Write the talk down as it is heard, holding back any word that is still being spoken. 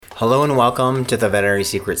Hello and welcome to the Veterinary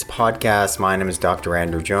Secrets Podcast. My name is Dr.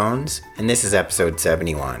 Andrew Jones, and this is episode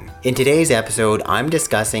 71. In today's episode, I'm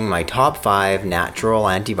discussing my top 5 natural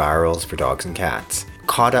antivirals for dogs and cats.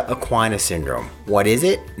 Cauda Equina syndrome. What is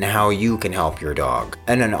it and how you can help your dog?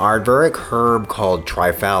 And an aardvark herb called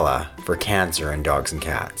triphala for cancer in dogs and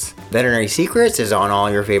cats. Veterinary Secrets is on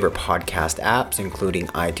all your favorite podcast apps, including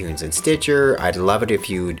iTunes and Stitcher. I'd love it if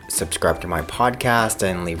you'd subscribe to my podcast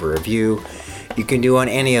and leave a review. You can do on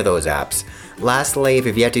any of those apps. Lastly, if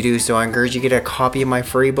you've yet to do so, I encourage you to get a copy of my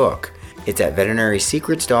free book. It's at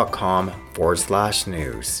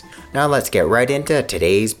veterinarysecrets.com/news. Now let's get right into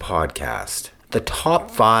today's podcast. The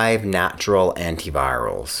top 5 natural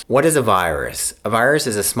antivirals. What is a virus? A virus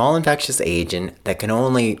is a small infectious agent that can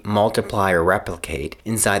only multiply or replicate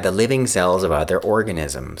inside the living cells of other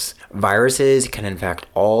organisms. Viruses can infect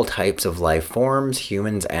all types of life forms,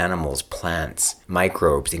 humans, animals, plants,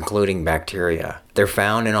 microbes, including bacteria. They're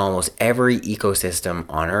found in almost every ecosystem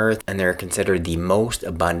on Earth, and they're considered the most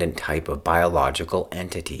abundant type of biological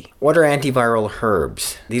entity. What are antiviral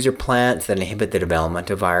herbs? These are plants that inhibit the development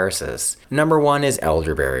of viruses. Number 1 is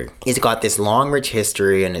elderberry. It's got this long, rich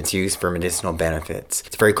history and it's used for medicinal benefits.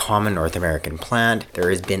 It's a very common North American plant. There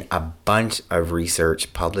has been a bunch of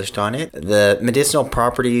research published on it. The medicinal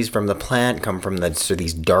properties from the plant come from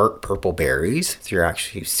these dark purple berries. So you're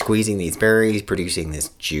actually squeezing these berries, producing this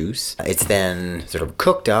juice. It's then sort of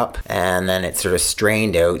cooked up and then it's sort of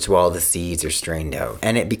strained out, so all the seeds are strained out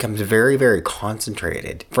and it becomes very, very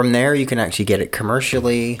concentrated. From there you can actually get it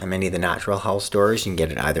commercially at many of the natural health stores. You can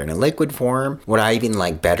get it either in a liquid form. What I even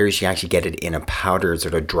like better is you actually get it in a powdered,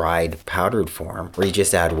 sort of dried powdered form where you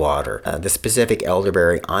just add water. The specific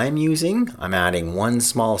elderberry I'm using, I'm adding 1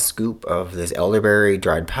 small scoop of this elderberry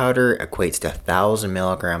dried powder, equates to 1,000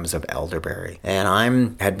 milligrams of elderberry,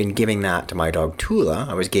 and had been giving that to my dog Tula.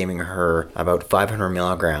 I was giving her about 500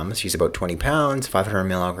 milligrams. She's about 20 pounds, 500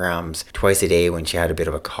 milligrams twice a day when she had a bit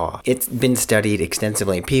of a cough. It's been studied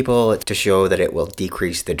extensively in people to show that it will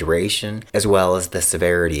decrease the duration as well as the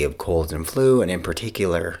severity of colds and flu, and in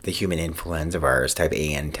particular, the human influenza virus type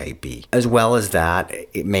A and type B. As well as that,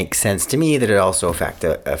 it makes sense to me that it also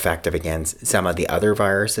effective against some of the other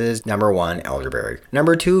viruses. Number 1, elderberry.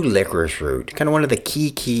 Number 2, licorice root. Kind of one of the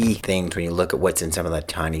key things when you look at what's in some of the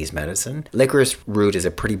Chinese medicine. Licorice root is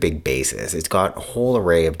a pretty big basis. It's got a whole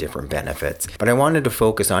array of different benefits, but I wanted to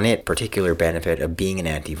focus on its particular benefit of being an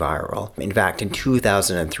antiviral. In fact, in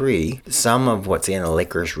 2003, some of what's in a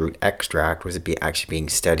licorice root extract was actually being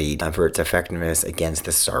studied for its effectiveness against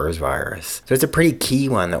the SARS virus. So it's a pretty key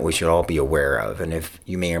one that we should all be aware of. And if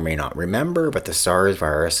you may or may not remember, but the SARS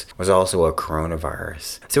virus was also a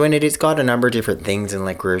coronavirus. So in it, it's got a number of different things in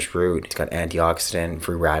licorice root. It's got antioxidant,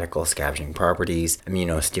 free radical scavenging properties,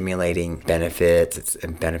 immunostimulating benefits. It's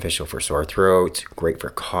beneficial for sore throat, great for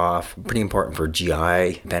cough, pretty important for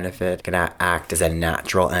GI benefit. Can act as a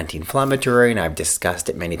natural anti-inflammatory, and I've discussed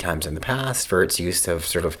it many times in the past for its use of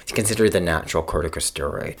it's considered the natural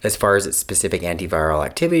corticosteroid. As far as its specific antiviral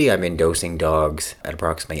activity, I've been dosing dogs at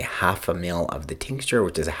approximately 1/2 ml of the tincture,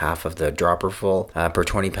 which is half of the dropper full per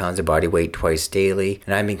 20 pounds of body weight twice daily.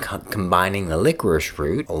 And I've been combining the licorice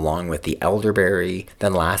root along with the elderberry,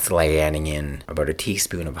 then lastly adding in about a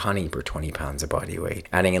teaspoon of honey per 20 pounds of body weight.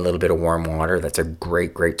 Adding a little bit of warm water, that's a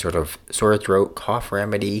great sort of sore throat cough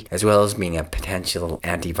remedy, as well as being a potential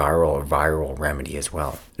antiviral or viral remedy as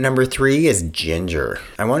well. Number 3 is ginger.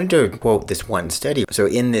 I wanted to quote this one study. So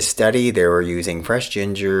in this study, they were using fresh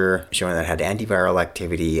ginger, showing that it had antiviral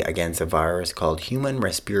activity against a virus called human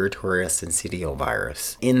respiratory syncytial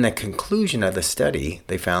virus. In the conclusion of the study,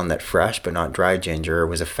 they found that fresh but not dry ginger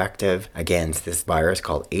was effective against this virus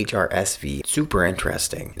called HRSV. Super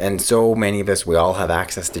interesting. And so many of us, we all have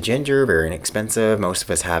access to ginger, very inexpensive. Most of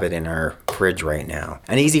us have it in our fridge right now.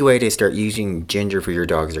 An easy way to start using ginger for your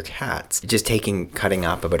dogs or cats, just cutting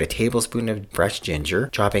up about a tablespoon of fresh ginger,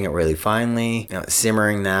 chopping it really finely,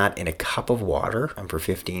 simmering that in a cup of water for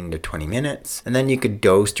 15 to 20 minutes. And then you could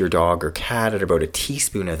dose your dog or cat at about a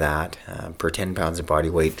teaspoon of that per 10 pounds of body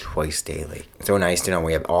weight twice daily. So nice to know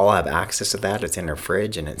we all have access to that. It's in our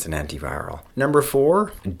fridge and it's an antiviral. Number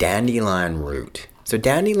 4, dandelion root. So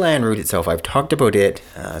dandelion root itself, I've talked about it,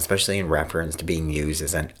 especially in reference to being used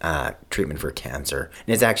as a treatment for cancer.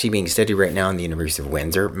 And it's actually being studied right now in the University of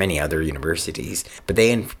Windsor, many other universities, but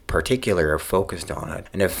they in particular are focused on it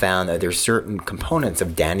and have found that there's certain components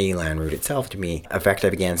of dandelion root itself to be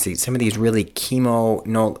effective against some of these really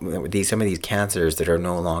some of these cancers that are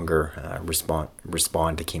no longer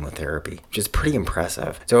respond to chemotherapy, which is pretty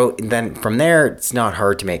impressive. So then from there, it's not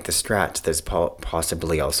hard to make the stretch. There's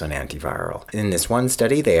possibly also an antiviral. In this one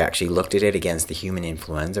study, they actually looked at it against the human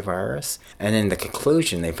influenza virus. And in the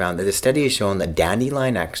conclusion, they found that the study has shown that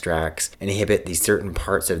dandelion extracts inhibit these certain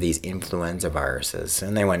parts of these influenza viruses.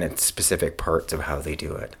 And they went into specific parts of how they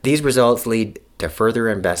do it. These results lead to further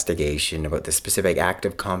investigation about the specific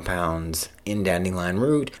active compounds in dandelion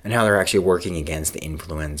root and how they're actually working against the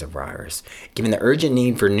influenza virus. Given the urgent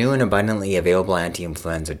need for new and abundantly available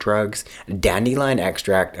anti-influenza drugs, dandelion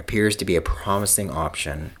extract appears to be a promising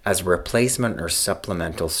option as a replacement or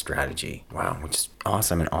supplemental strategy. Wow, which is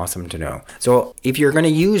awesome and awesome to know. So if you're going to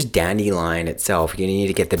use dandelion itself, you need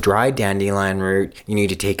to get the dried dandelion root. You need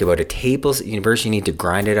to take about a tablespoon. First, you need to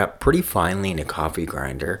grind it up pretty finely in a coffee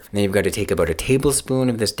grinder. And then you've got to take about a tablespoon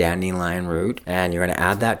of this dandelion root, and you're going to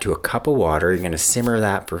add that to a cup of water. You're going to simmer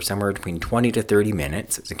that for somewhere between 20 to 30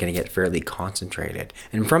 minutes. It's going to get fairly concentrated.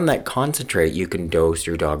 And from that concentrate, you can dose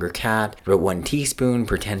your dog or cat about 1 teaspoon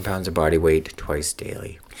per 10 pounds of body weight twice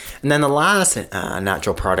daily. And then the last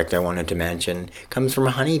natural product I wanted to mention comes from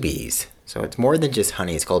honeybees. So it's more than just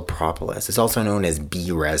honey. It's called propolis. It's also known as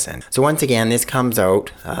bee resin. So once again, this comes out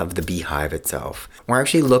of the beehive itself. We're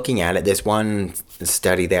actually looking at it. This one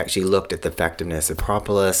study, they actually looked at the effectiveness of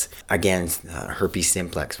propolis against herpes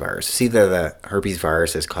simplex virus. See, the herpes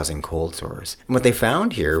virus is causing cold sores. And what they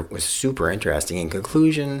found here was super interesting. In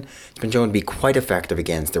conclusion, it's been shown to be quite effective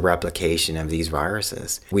against the replication of these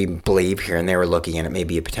viruses. We believe here, and they were looking at it, may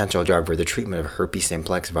be a potential drug for the treatment of herpes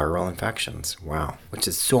simplex viral infections. Wow, which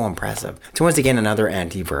is so impressive. So once again, another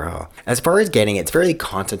antiviral. As far as getting it, it's very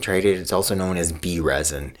concentrated. It's also known as bee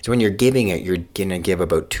resin. So when you're giving it, you're going to give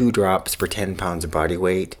about 2 drops per 10 pounds of body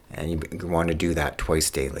weight, and you want to do that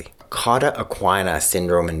twice daily. Cauda equina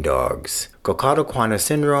syndrome in dogs. Cauda equina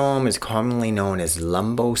syndrome is commonly known as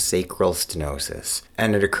lumbosacral stenosis,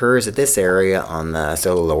 and it occurs at this area on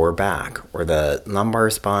the lower back, where the lumbar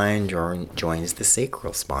spine joins the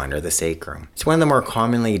sacral spine, or the sacrum. It's one of the more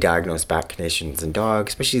commonly diagnosed back conditions in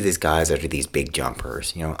dogs, especially these guys that are these big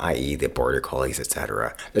jumpers, i.e. the border collies,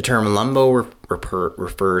 etc. The term lumbo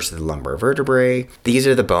refers to the lumbar vertebrae. These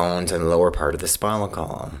are the bones in the lower part of the spinal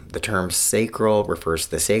column. The term sacral refers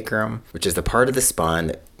to the sacrum, which is the part of the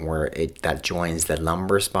spine that joins the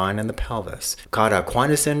lumbar spine and the pelvis. Cauda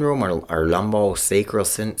equina syndrome, or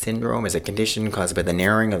lumbosacral syndrome, is a condition caused by the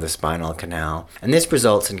narrowing of the spinal canal, and this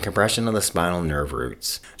results in compression of the spinal nerve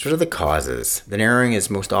roots. So what are the causes? The narrowing is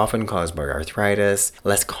most often caused by arthritis,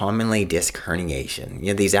 less commonly disc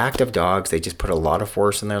herniation. These active dogs, they just put a lot of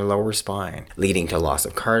force in their lower spine, leading to loss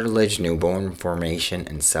of cartilage, new bone formation,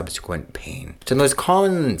 and subsequent pain. So the most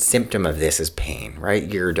common symptom of this is pain,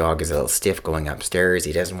 right? Your dog is a little stiff going upstairs.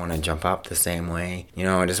 He doesn't want to jump up the same way.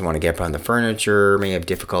 Doesn't want to get up on the furniture, may have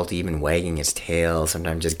difficulty even wagging his tail,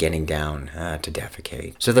 sometimes just getting down to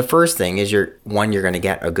defecate. So the first thing is you're going to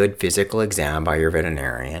get a good physical exam by your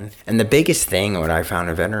veterinarian. And the biggest thing, what I found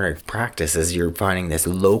in veterinary practice, is you're finding this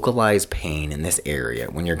localized pain in this area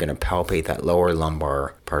when you're going to palpate that lower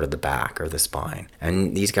lumbar part of the back or the spine.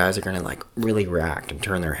 And these guys are going to really react and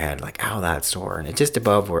turn their head ow, that's sore. And it's just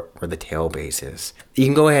above where the tail base is. You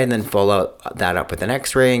can go ahead and then follow that up with an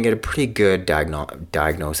x-ray and get a pretty good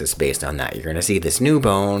diagnosis based on that. You're going to see this new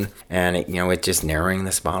bone, and it's just narrowing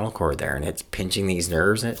the spinal cord there, and it's pinching these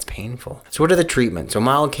nerves, and it's painful. So what are the treatments? So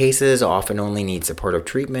mild cases often only need supportive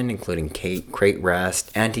treatment, including crate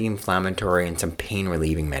rest, anti-inflammatory, and some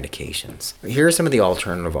pain-relieving medications. Here are some of the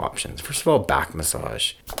alternative options. First of all, back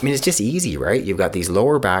massage. It's just easy, right? You've got these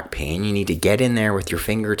lower back pain. You need to get in there with your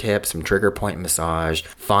fingertips, some trigger point massage,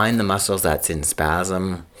 find the muscles that's in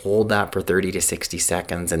spasm, hold that for 30 to 60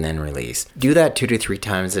 seconds, and then release. Do that 2 to 3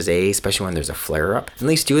 times a day, especially when there's a flare-up. At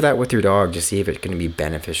least do that with your dog to see if it's going to be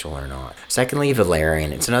beneficial or not. Secondly,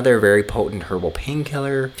 valerian. It's another very potent herbal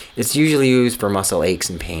painkiller. It's usually used for muscle aches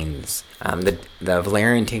and pains. The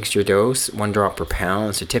valerian tincture dose, 1 drop per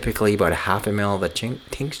pound, so typically about a half a ml of the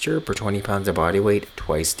tincture per 20 pounds of body weight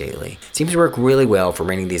twice daily. Seems to work really well for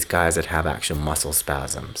many of these guys that have actual muscle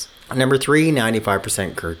spasms. Number 3,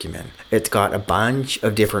 95% curcumin. It's got a bunch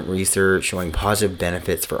of different research showing positive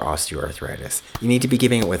benefits for osteoarthritis. You need to be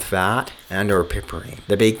giving it with fat and or piperine.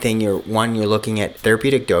 The big thing, you're looking at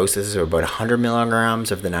therapeutic doses of about 100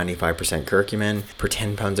 milligrams of the 95% curcumin per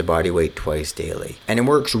 10 pounds of body weight twice daily. And it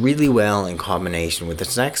works really well in combination with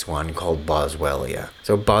this next one called Boswellia.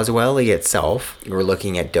 So Boswellia itself, we're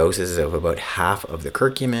looking at doses of about half of the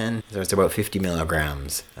curcumin. So it's about 50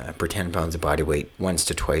 milligrams per 10 pounds of body weight once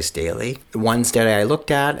to twice daily. The one study I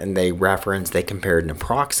looked at, and they compared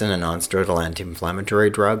naproxen, a non-steroidal anti-inflammatory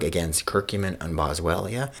drug, against curcumin and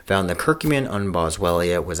Boswellia, found the curcumin on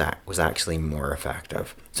Boswellia was actually more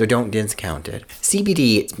effective. So don't discount it.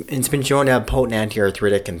 CBD, it's been shown to have potent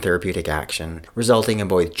anti-arthritic and therapeutic action, resulting in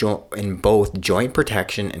both joint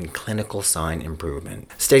protection and clinical sign improvement.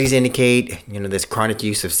 Studies indicate, this chronic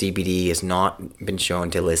use of CBD has not been shown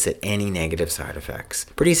to elicit any negative side effects.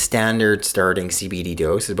 Pretty standard starting CBD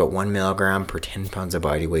dose is about 1 milligram per 10 pounds of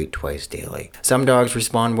body weight twice daily. Some dogs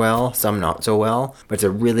respond well, some not so well, but it's a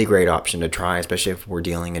really great option to try, especially if we're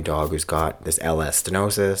dealing with a dog who's got this LS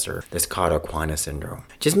stenosis or this Cauda Equina syndrome.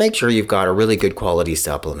 Just make sure you've got a really good quality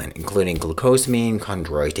supplement, including glucosamine,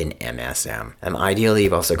 chondroitin, MSM. Ideally,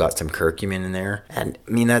 you've also got some curcumin in there. And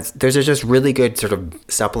those are just really good sort of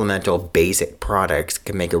supplemental basic products,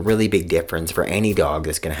 can make a really big difference for any dog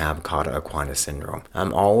that's going to have Cauda Equina syndrome.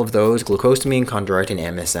 All of those, glucosamine, chondroitin,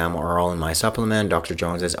 MSM, are all in my supplement, Dr.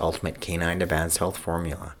 Jones's Ultimate Canine Advanced Health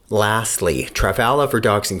Formula. Lastly, Triphala for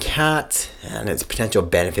dogs and cats and its potential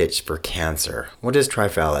benefits for cancer. What is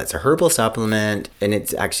Triphala? It's a herbal supplement, and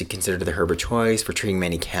it's actually considered the herb of choice for treating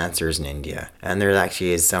many cancers in India. And there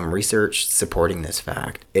actually is some research supporting this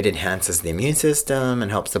fact. It enhances the immune system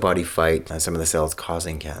and helps the body fight some of the cells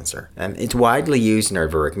causing cancer. It's widely used in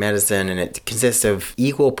Ayurvedic medicine, and it consists of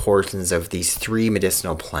equal portions of these 3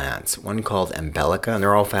 medicinal plants. One called Embellica, and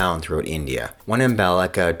they're all found throughout India. 1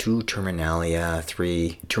 Embellica, 2 Terminalia,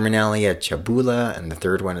 3 Terminalia chabula, and the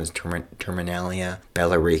third one is Terminalia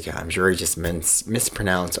bellerica. I'm sure I just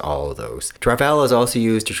mispronounced all of those. Triphala is also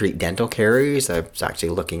used to treat dental caries. I was actually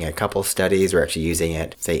looking at a couple studies. We're actually using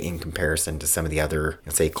it, say, in comparison to some of the other,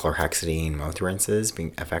 say, chlorhexidine mouth rinses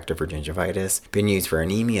being effective for gingivitis. Been used for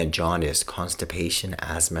anemia, jaundice, constipation,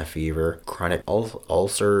 asthma, fever, chronic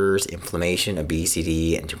ulcers, inflammation,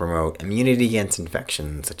 obesity, and to promote immunity against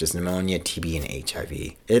infections such as pneumonia, TB, and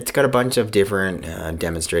HIV. It's got a bunch of different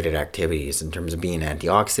demonstrated activities in terms of being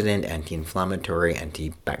antioxidant, anti-inflammatory,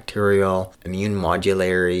 antibacterial, immune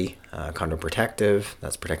modulatory, chondroprotective,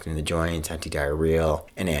 that's protecting the joints, antidiarrheal,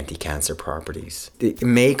 and anti-cancer properties. It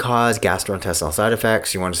may cause gastrointestinal side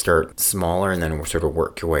effects. You want to start smaller and then sort of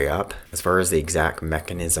work your way up. As far as the exact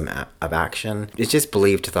mechanism of action, it's just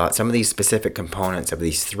believed to thought some of these specific components of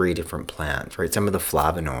these 3 different plants, right? Some of the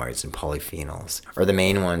flavonoids and polyphenols are the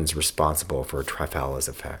main ones responsible for Triphala's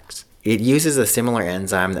effects. It uses a similar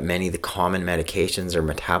enzyme that many of the common medications are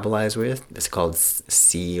metabolized with. It's called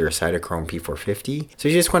C or cytochrome P450. So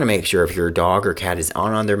you just want to make sure if your dog or cat is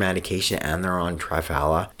on their medication and they're on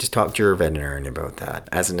Triphala, just talk to your veterinarian about that.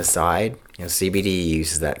 As an aside, CBD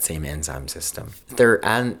uses that same enzyme system.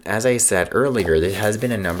 And as I said earlier, there has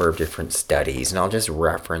been a number of different studies, and I'll just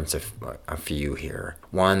reference a few here.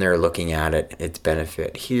 One, they're looking at its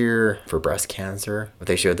benefit here for breast cancer.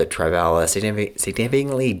 They showed that Triphala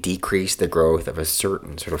significantly decreased the growth of a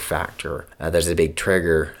certain sort of factor that's a big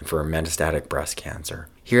trigger for metastatic breast cancer.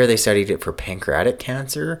 Here they studied it for pancreatic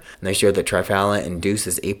cancer, and they showed that Triphala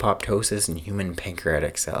induces apoptosis in human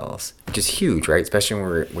pancreatic cells, which is huge, right? Especially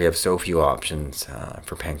when we have so few options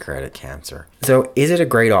for pancreatic cancer. So is it a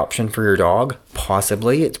great option for your dog?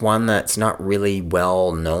 Possibly. It's one that's not really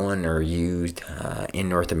well known or used in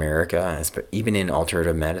North America, even in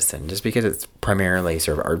alternative medicine, just because it's primarily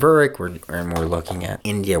sort of Ayurvedic, and we're looking at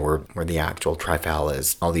India where the actual Triphala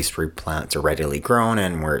is, all these 3 plants are readily grown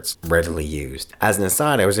and where it's readily used. As an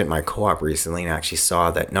aside, I was in my co-op recently and actually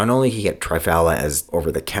saw that not only can you get Triphala as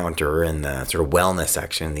over the counter in the sort of wellness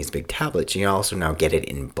section, these big tablets, you can also now get it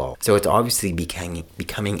in bulk. So it's obviously becoming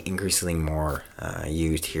increasingly more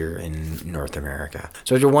used here in North America.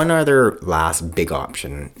 So there's one other last big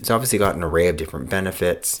option. It's obviously got an array of different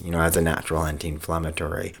benefits, as a natural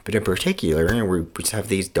anti-inflammatory. But in particular, we just have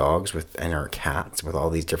these dogs and our cats with all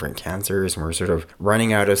these different cancers, and we're sort of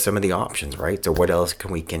running out of some of the options, right? So what else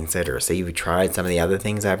can we consider? Say you've tried some of the other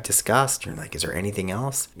things I've discussed, you're like, is there anything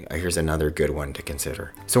else? Here's another good one to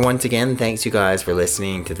consider. So once again, thanks you guys for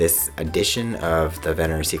listening to this edition of the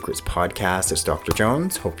Veterinary Secrets podcast. It's Dr.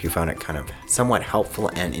 Jones. Hope you found it kind of somewhat helpful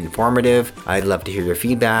and informative. I'd love to hear your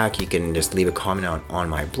feedback. You can just leave a comment on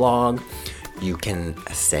my blog. You can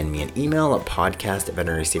send me an email at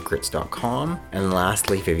podcast@veterinarysecrets.com. And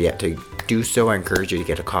lastly, if you've yet to do so, I encourage you to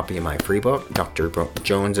get a copy of my free book, Dr.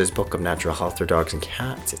 Jones's Book of Natural Health for Dogs and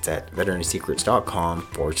Cats. It's at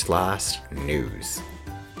veterinarysecrets.com/news.